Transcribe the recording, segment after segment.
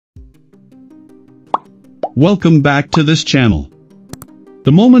Welcome back to this channel.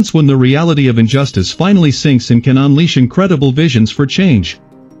 The moments when the reality of injustice finally sinks and can unleash incredible visions for change.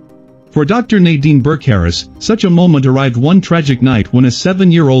 For Dr. Nadine Burke Harris, such a moment arrived one tragic night when a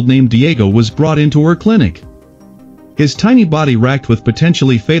 7-year-old named Diego was brought into her clinic. His tiny body racked with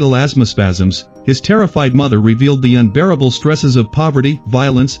potentially fatal asthma spasms, his terrified mother revealed the unbearable stresses of poverty,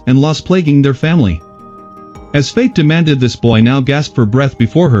 violence, and loss plaguing their family. As fate demanded this boy now gasp for breath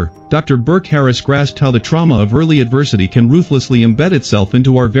before her, Dr. Burke Harris grasped how the trauma of early adversity can ruthlessly embed itself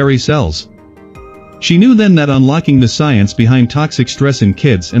into our very cells. She knew then that unlocking the science behind toxic stress in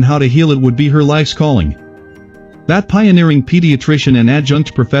kids and how to heal it would be her life's calling. That pioneering pediatrician and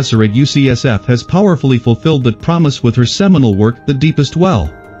adjunct professor at UCSF has powerfully fulfilled that promise with her seminal work, The Deepest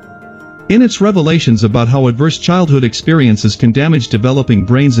Well. In its revelations about how adverse childhood experiences can damage developing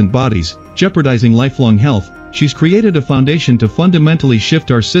brains and bodies, jeopardizing lifelong health, she's created a foundation to fundamentally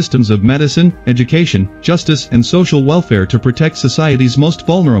shift our systems of medicine, education, justice, and social welfare to protect society's most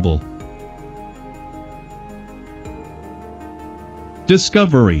vulnerable.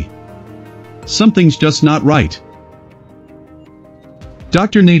 Discovery. Something's just not right.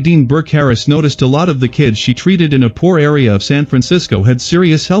 Dr. Nadine Burke Harris noticed a lot of the kids she treated in a poor area of San Francisco had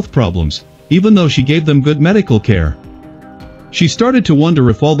serious health problems, even though she gave them good medical care. She started to wonder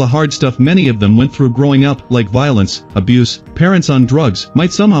if all the hard stuff many of them went through growing up, like violence, abuse, parents on drugs,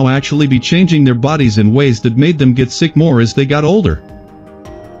 might somehow actually be changing their bodies in ways that made them get sick more as they got older.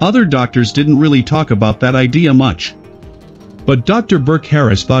 Other doctors didn't really talk about that idea much. But Dr. Burke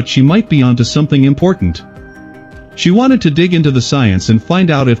Harris thought she might be onto something important. She wanted to dig into the science and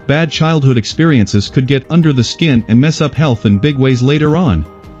find out if bad childhood experiences could get under the skin and mess up health in big ways later on.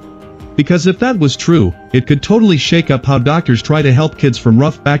 Because if that was true, it could totally shake up how doctors try to help kids from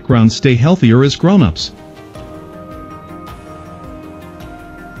rough backgrounds stay healthier as grown-ups.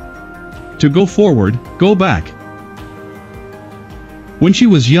 To go forward, go back. When she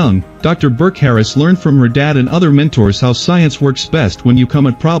was young, Dr. Burke Harris learned from her dad and other mentors how science works best when you come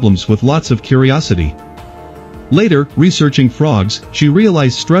at problems with lots of curiosity. Later, researching frogs, she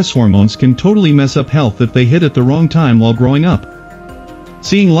realized stress hormones can totally mess up health if they hit at the wrong time while growing up.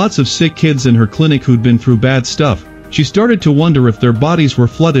 Seeing lots of sick kids in her clinic who'd been through bad stuff, she started to wonder if their bodies were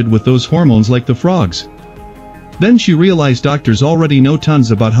flooded with those hormones like the frogs. Then she realized doctors already know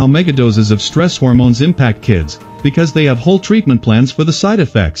tons about how megadoses of stress hormones impact kids, because they have whole treatment plans for the side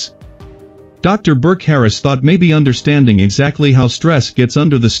effects. Dr. Burke Harris thought maybe understanding exactly how stress gets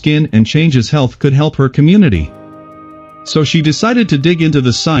under the skin and changes health could help her community. So she decided to dig into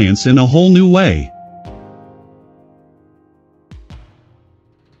the science in a whole new way.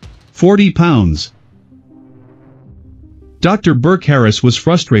 40 pounds. Dr. Burke Harris was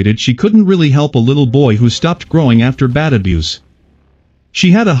frustrated she couldn't really help a little boy who stopped growing after bad abuse. She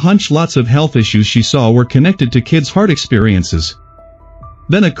had a hunch lots of health issues she saw were connected to kids' heart experiences.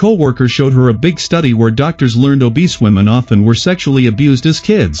 Then a coworker showed her a big study where doctors learned obese women often were sexually abused as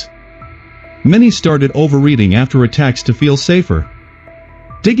kids. Many started overeating after attacks to feel safer.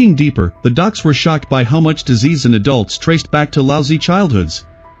 Digging deeper, the docs were shocked by how much disease in adults traced back to lousy childhoods.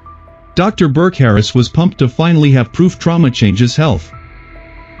 Dr. Burke Harris was pumped to finally have proof trauma changes health.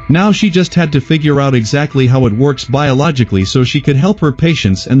 Now she just had to figure out exactly how it works biologically so she could help her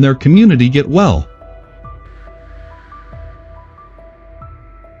patients and their community get well.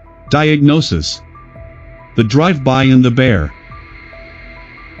 Diagnosis. The drive-by and the bear.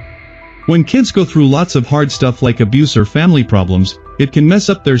 When kids go through lots of hard stuff like abuse or family problems, it can mess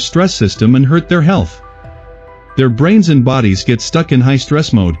up their stress system and hurt their health. Their brains and bodies get stuck in high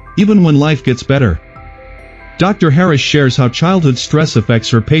stress mode, even when life gets better. Dr. Harris shares how childhood stress affects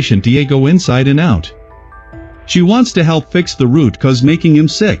her patient Diego inside and out. She wants to help fix the root cause making him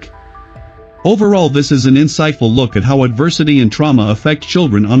sick. Overall, this is an insightful look at how adversity and trauma affect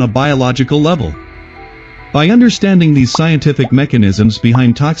children on a biological level. By understanding these scientific mechanisms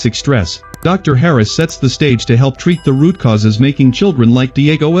behind toxic stress, Dr. Harris sets the stage to help treat the root causes making children like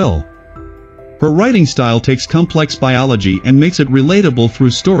Diego ill. Her writing style takes complex biology and makes it relatable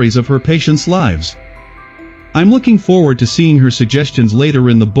through stories of her patients' lives. I'm looking forward to seeing her suggestions later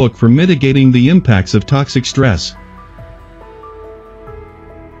in the book for mitigating the impacts of toxic stress.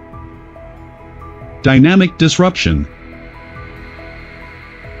 Dynamic disruption.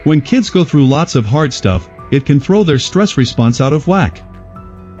 When kids go through lots of hard stuff, it can throw their stress response out of whack.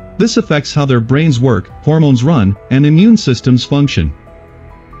 This affects how their brains work, hormones run, and immune systems function.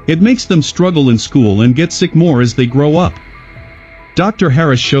 It makes them struggle in school and get sick more as they grow up. Dr.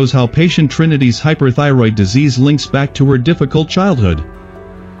 Harris shows how patient Trinity's hyperthyroid disease links back to her difficult childhood.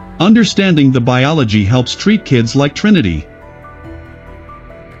 Understanding the biology helps treat kids like Trinity.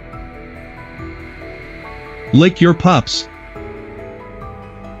 Lick your pups.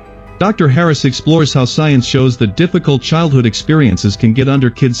 Dr. Harris explores how science shows that difficult childhood experiences can get under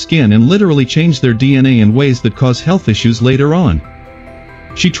kids' skin and literally change their DNA in ways that cause health issues later on.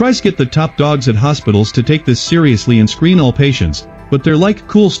 She tries to get the top dogs at hospitals to take this seriously and screen all patients, but they're like,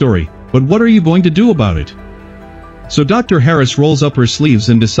 cool story, but what are you going to do about it? So Dr. Harris rolls up her sleeves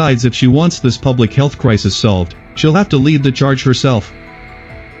and decides if she wants this public health crisis solved, she'll have to lead the charge herself.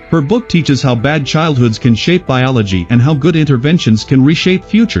 Her book teaches how bad childhoods can shape biology and how good interventions can reshape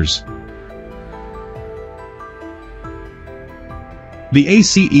futures. The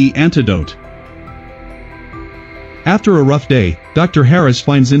ACE Antidote. After a rough day, Dr. Harris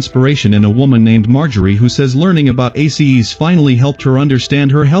finds inspiration in a woman named Marjorie who says learning about ACEs finally helped her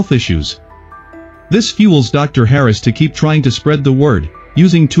understand her health issues. This fuels Dr. Harris to keep trying to spread the word,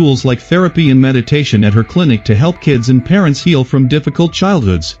 using tools like therapy and meditation at her clinic to help kids and parents heal from difficult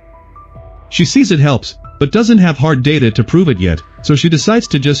childhoods. She sees it helps, but doesn't have hard data to prove it yet, so she decides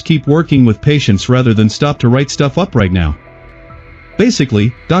to just keep working with patients rather than stop to write stuff up right now.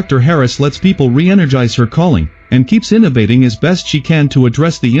 Basically, Dr. Harris lets people re-energize her calling, and keeps innovating as best she can to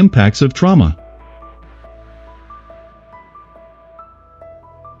address the impacts of trauma.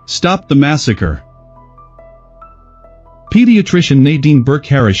 Stop the Massacre. Pediatrician Nadine Burke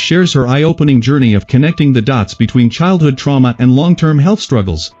Harris shares her eye-opening journey of connecting the dots between childhood trauma and long-term health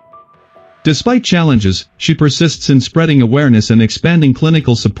struggles. Despite challenges, she persists in spreading awareness and expanding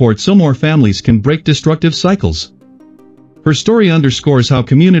clinical support so more families can break destructive cycles. Her story underscores how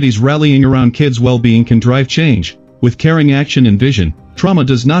communities rallying around kids' well-being can drive change. With caring action and vision, trauma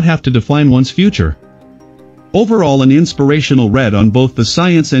does not have to define one's future. Overall, an inspirational read on both the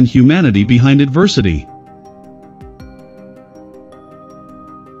science and humanity behind adversity.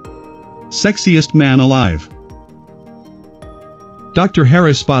 Sexiest Man Alive. Dr.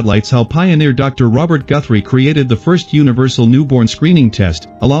 Harris spotlights how pioneer Dr. Robert Guthrie created the first universal newborn screening test,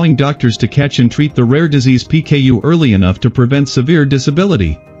 allowing doctors to catch and treat the rare disease PKU early enough to prevent severe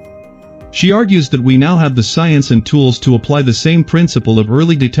disability. She argues that we now have the science and tools to apply the same principle of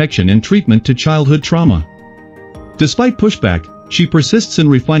early detection and treatment to childhood trauma. Despite pushback, she persists in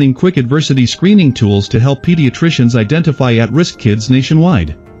refining quick adversity screening tools to help pediatricians identify at-risk kids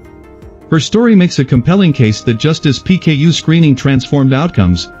nationwide. Her story makes a compelling case that just as PKU screening transformed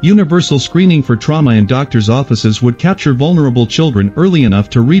outcomes, universal screening for trauma in doctors' offices would capture vulnerable children early enough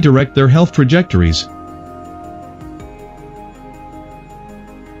to redirect their health trajectories.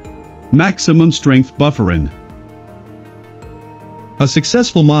 Maximum Strength Bufferin. A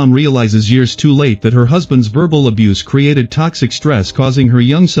successful mom realizes years too late that her husband's verbal abuse created toxic stress, causing her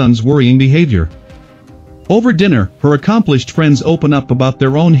young son's worrying behavior. Over dinner, her accomplished friends open up about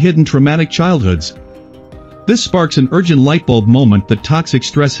their own hidden traumatic childhoods. This sparks an urgent lightbulb moment that toxic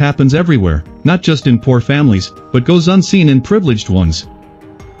stress happens everywhere, not just in poor families, but goes unseen in privileged ones.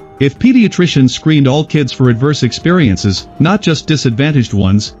 If pediatricians screened all kids for adverse experiences, not just disadvantaged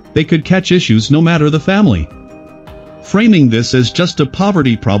ones, they could catch issues no matter the family. Framing this as just a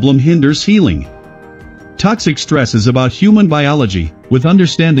poverty problem hinders healing. Toxic stress is about human biology. With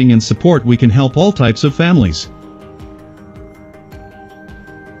understanding and support, we can help all types of families.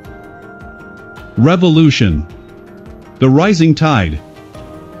 Revolution. The Rising Tide.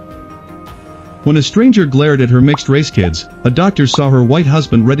 When a stranger glared at her mixed-race kids, a doctor saw her white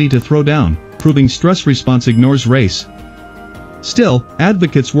husband ready to throw down, proving stress response ignores race. Still,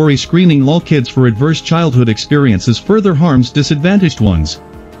 advocates worry screening all kids for adverse childhood experiences further harms disadvantaged ones.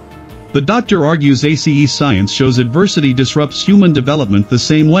 The doctor argues ACE science shows adversity disrupts human development the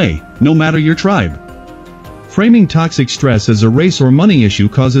same way, no matter your tribe. Framing toxic stress as a race or money issue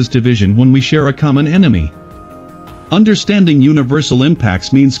causes division when we share a common enemy. Understanding universal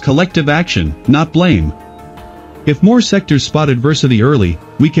impacts means collective action, not blame. If more sectors spot adversity early,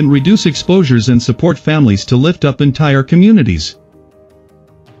 we can reduce exposures and support families to lift up entire communities.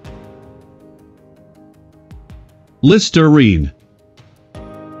 Listerine.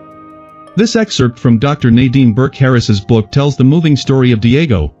 This excerpt from Dr. Nadine Burke Harris's book tells the moving story of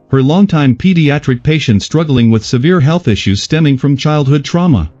Diego, her longtime pediatric patient struggling with severe health issues stemming from childhood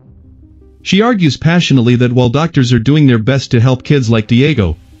trauma. She argues passionately that while doctors are doing their best to help kids like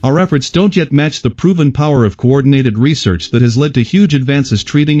Diego, our efforts don't yet match the proven power of coordinated research that has led to huge advances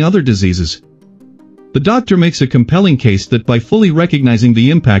treating other diseases. The doctor makes a compelling case that by fully recognizing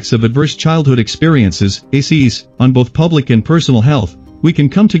the impacts of adverse childhood experiences, ACEs, on both public and personal health, we can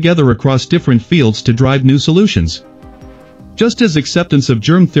come together across different fields to drive new solutions. Just as acceptance of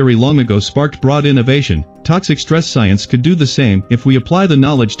germ theory long ago sparked broad innovation, toxic stress science could do the same if we apply the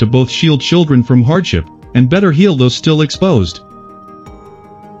knowledge to both shield children from hardship, and better heal those still exposed.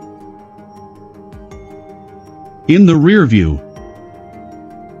 In the rear view.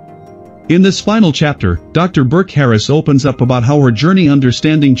 In this final chapter, Dr. Burke Harris opens up about how her journey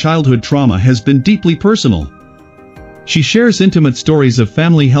understanding childhood trauma has been deeply personal. She shares intimate stories of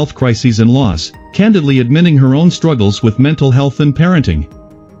family health crises and loss, candidly admitting her own struggles with mental health and parenting.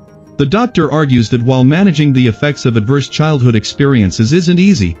 The doctor argues that while managing the effects of adverse childhood experiences isn't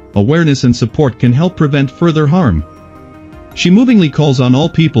easy, awareness and support can help prevent further harm. She movingly calls on all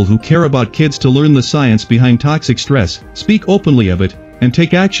people who care about kids to learn the science behind toxic stress, speak openly of it, and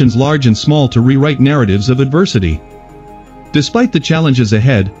take actions large and small to rewrite narratives of adversity. Despite the challenges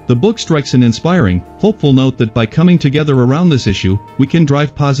ahead, the book strikes an inspiring, hopeful note that by coming together around this issue, we can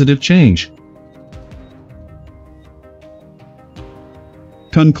drive positive change.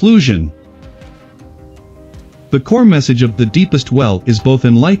 Conclusion. The core message of The Deepest Well is both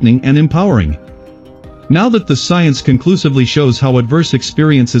enlightening and empowering. Now that the science conclusively shows how adverse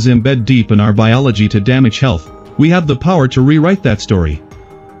experiences embed deep in our biology to damage health, we have the power to rewrite that story.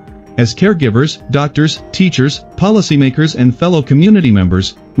 As caregivers, doctors, teachers, policymakers and fellow community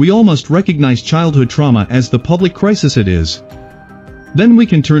members, we all must recognize childhood trauma as the public crisis it is. Then we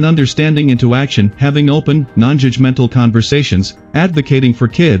can turn understanding into action, having open, non-judgmental conversations, advocating for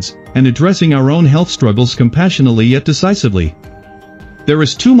kids, and addressing our own health struggles compassionately yet decisively. There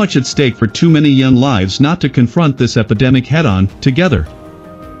is too much at stake for too many young lives not to confront this epidemic head-on, together.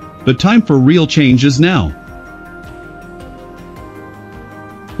 The time for real change is now.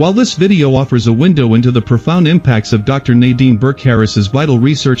 While this video offers a window into the profound impacts of Dr. Nadine Burke Harris's vital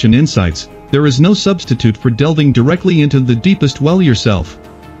research and insights, there is no substitute for delving directly into the deepest well yourself.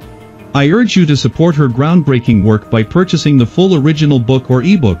 I urge you to support her groundbreaking work by purchasing the full original book or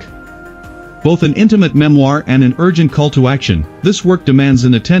ebook. Both an intimate memoir and an urgent call to action, this work demands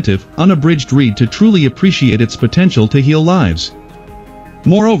an attentive, unabridged read to truly appreciate its potential to heal lives.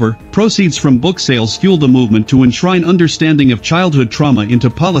 Moreover, proceeds from book sales fuel the movement to enshrine understanding of childhood trauma into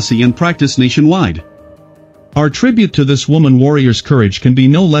policy and practice nationwide. Our tribute to this woman warrior's courage can be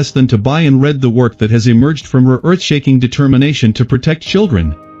no less than to buy and read the work that has emerged from her earth-shaking determination to protect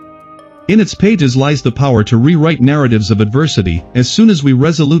children. In its pages lies the power to rewrite narratives of adversity, as soon as we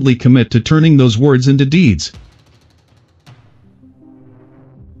resolutely commit to turning those words into deeds.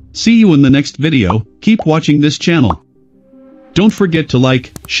 See you in the next video. Keep watching this channel. Don't forget to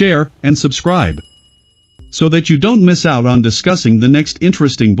like, share, and subscribe, so that you don't miss out on discussing the next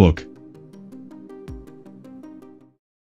interesting book.